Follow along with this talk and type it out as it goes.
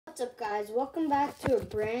What's up, guys? Welcome back to a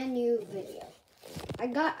brand new video. I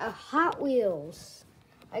got a Hot Wheels.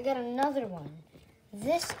 I got another one.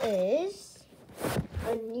 This is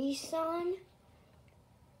a Nissan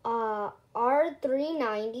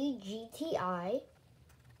R390 GTI.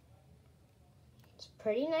 It's a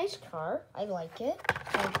pretty nice car. I like it.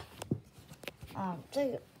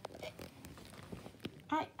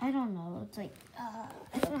 I don't know. It's like I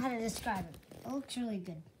don't know how to describe it. It looks really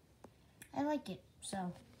good. I like it.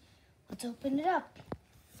 So let's open it up.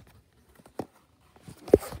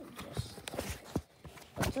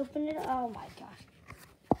 Let's open it up. Oh my gosh.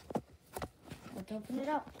 Let's open it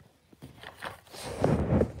up.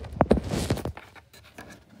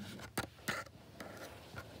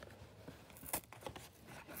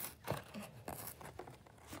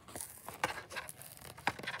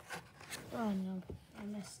 Oh no, I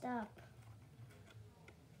messed up.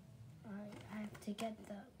 Alright, I have to get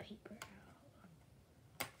the paper out.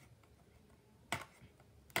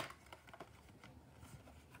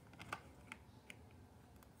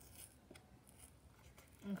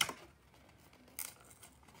 Okay.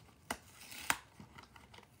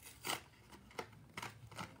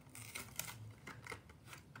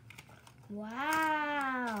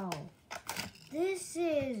 Wow, this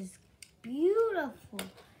is beautiful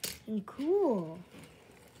and cool.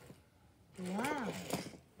 Wow.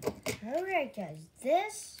 Alright, guys,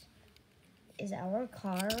 this is our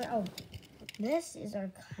car. Oh, this is our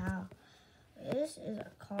car. This is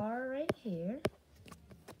our car right here.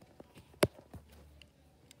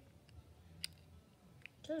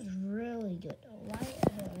 This is really good. Why? I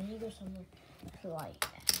need to go somewhere light.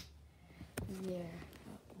 There.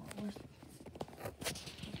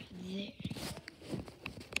 There.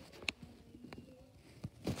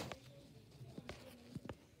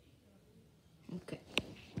 Okay.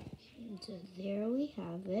 So there we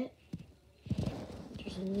have it.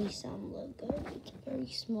 There's a Nissan logo. It's very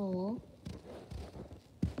small.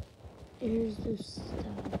 Here's the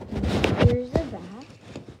stuff. Here's the back.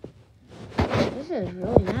 This is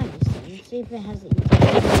really nice. Let's see if it has it.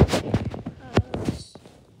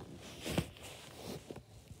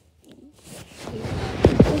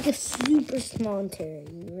 It's like a super small interior.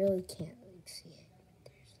 You really can't see it.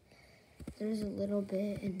 There's a little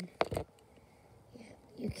bit, and yeah,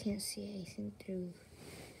 you can't see anything through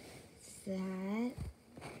that.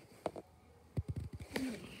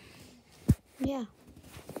 Yeah.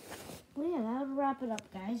 Well, yeah, that would wrap it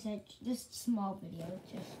up, guys. That's just a small video,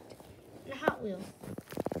 just a Hot Wheels.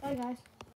 Bye, guys.